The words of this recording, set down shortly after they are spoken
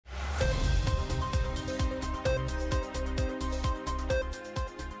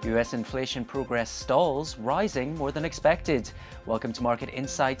US inflation progress stalls, rising more than expected. Welcome to Market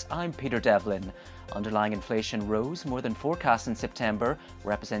Insights, I'm Peter Devlin. Underlying inflation rose more than forecast in September,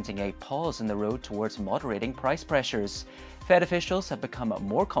 representing a pause in the road towards moderating price pressures. Fed officials have become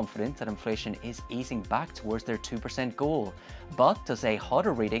more confident that inflation is easing back towards their 2% goal. But does a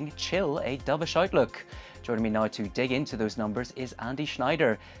hotter reading chill a dovish outlook? Joining me now to dig into those numbers is Andy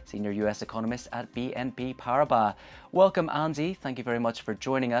Schneider, Senior US Economist at BNP Paribas. Welcome, Andy. Thank you very much for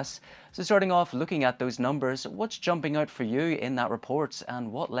joining us. So starting off, looking at those numbers, what's jumping out for you in that report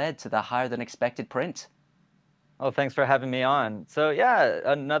and what led to the higher than expected print? Oh, thanks for having me on. So yeah,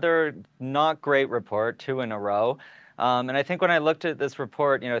 another not great report, two in a row. And I think when I looked at this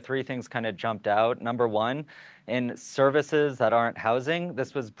report, three things kind of jumped out. Number one, in services that aren't housing,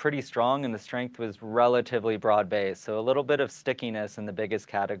 this was pretty strong and the strength was relatively broad-based. So a little bit of stickiness in the biggest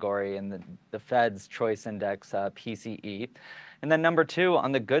category in the Fed's Choice Index, PCE. And then number two,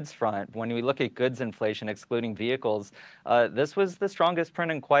 on the goods front, when we look at goods inflation, excluding vehicles, this was the strongest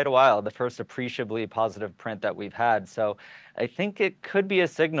print in quite a while, the first appreciably positive print that we've had. So I think it could be a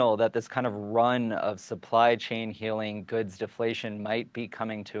signal that this kind of run of supply chain healing goods deflation might be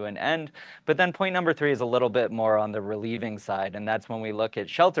coming to an end. But then point number three is a little bit more on the relieving side, and that's when we look at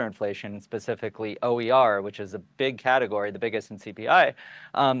shelter inflation, specifically OER, which is a big category, the biggest in CPI,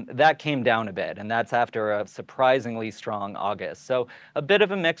 that came down a bit, and that's after a surprisingly strong August. So a bit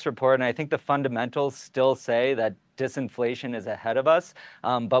of a mixed report, and I think the fundamentals still say that disinflation is ahead of us,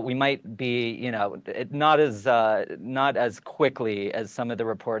 but we might be, not as quickly as some of the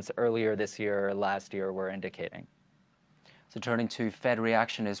reports earlier this year or last year were indicating. So turning to Fed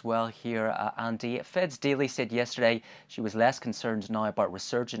reaction as well here, Andy. Fed's daily said yesterday she was less concerned now about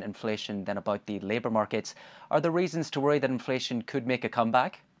resurgent inflation than about the labour markets. Are there reasons to worry that inflation could make a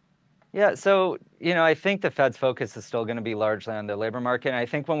comeback? Yeah, so, I think the Fed's focus is still going to be largely on the labor market. And I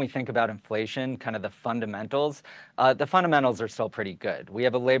think when we think about inflation, kind of the fundamentals are still pretty good. We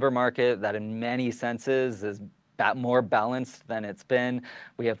have a labor market that in many senses is more balanced than it's been.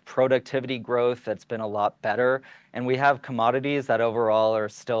 We have productivity growth that's been a lot better. And we have commodities that overall are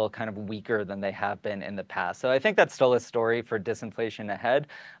still kind of weaker than they have been in the past. So I think that's still a story for disinflation ahead.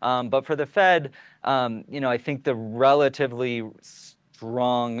 But for the Fed, I think the relatively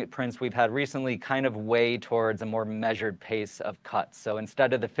strong prints we've had recently kind of weigh towards a more measured pace of cuts. So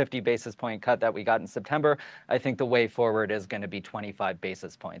instead of the 50 basis point cut that we got in September, I think the way forward is going to be 25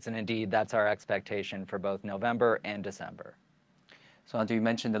 basis points. And indeed, that's our expectation for both November and December. So Andrew, you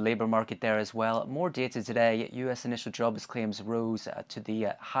mentioned the labour market there as well. More data today. US initial jobs claims rose to the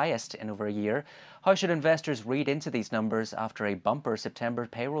highest in over a year. How should investors read into these numbers after a bumper September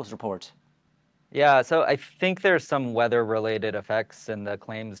payrolls report? Yeah, so I think there's some weather-related effects in the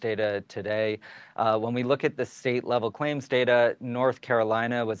claims data today. When we look at the state-level claims data, North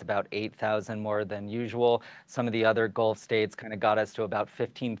Carolina was about 8,000 more than usual. Some of the other Gulf states kind of got us to about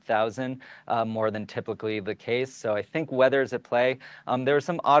 15,000 more than typically the case. So I think weather's at play. There are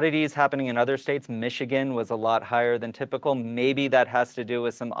some oddities happening in other states. Michigan was a lot higher than typical. Maybe that has to do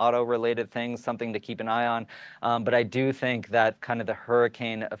with some auto-related things, something to keep an eye on. But I do think that kind of the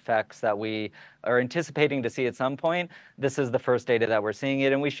hurricane effects that we are anticipating to see at some point, this is the first data that we're seeing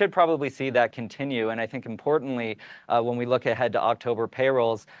it, and we should probably see that continue. And I think importantly, when we look ahead to October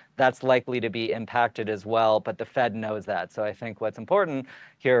payrolls, that's likely to be impacted as well, but the Fed knows that. So I think what's important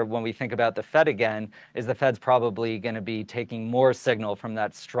here when we think about the Fed again is the Fed's probably going to be taking more signal from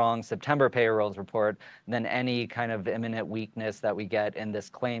that strong September payrolls report than any kind of imminent weakness that we get in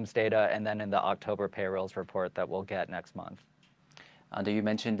this claims data and then in the October payrolls report that we'll get next month. And you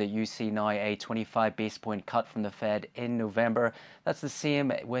mentioned that you see now a 25 basis point cut from the Fed in November. That's the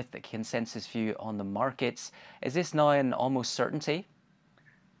same with the consensus view on the markets. Is this now an almost certainty?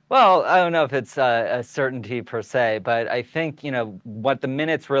 Well, I don't know if it's a certainty per se, but I think, what the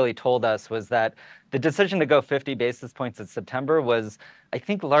minutes really told us was that the decision to go 50 basis points in September was, I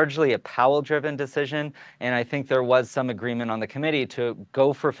think, largely a Powell-driven decision, and I think there was some agreement on the committee to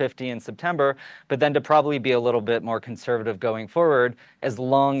go for 50 in September, but then to probably be a little bit more conservative going forward as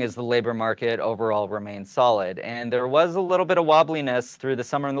long as the labor market overall remains solid. And there was a little bit of wobbliness through the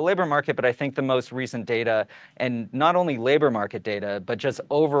summer in the labor market, but I think the most recent data, and not only labor market data, but just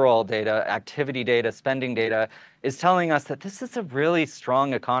overall data, activity data, spending data, is telling us that this is a really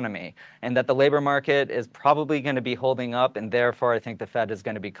strong economy and that the labor market is probably going to be holding up, and therefore I think the Fed is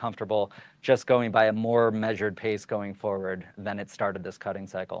going to be comfortable just going by a more measured pace going forward than it started this cutting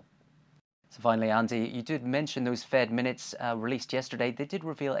cycle. So finally, Andy, you did mention those Fed minutes released yesterday. They did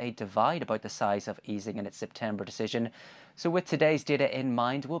reveal a divide about the size of easing in its September decision. So with today's data in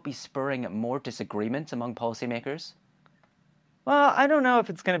mind, will it be spurring more disagreement among policymakers? Well, I don't know if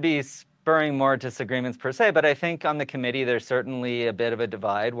it's going to be spurring more disagreements per se, but I think on the committee there's certainly a bit of a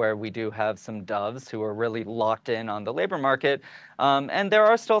divide where we do have some doves who are really locked in on the labor market, and there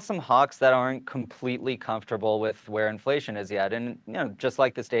are still some hawks that aren't completely comfortable with where inflation is yet. And just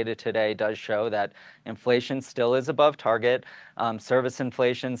like this data today does show that inflation still is above target, service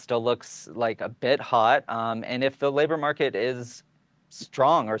inflation still looks like a bit hot, and if the labor market is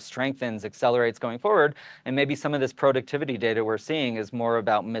strong or strengthens, accelerates going forward, and maybe some of this productivity data we're seeing is more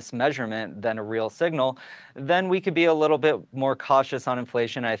about mismeasurement than a real signal, then we could be a little bit more cautious on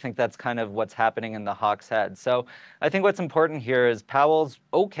inflation. I think that's kind of what's happening in the hawk's head. So I think what's important here is Powell's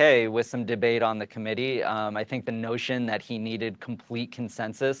okay with some debate on the committee. I think the notion that he needed complete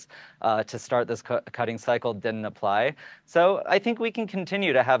consensus to start this cutting cycle didn't apply. So I think we can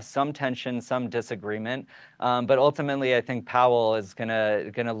continue to have some tension, some disagreement, but ultimately I think Powell is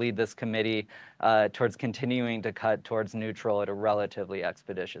gonna lead this committee towards continuing to cut towards neutral at a relatively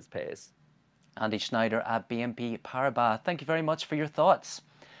expeditious pace. Andy Schneider at BNP Paribas, thank you very much for your thoughts.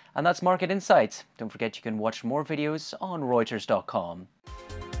 And that's Market Insights. Don't forget you can watch more videos on Reuters.com.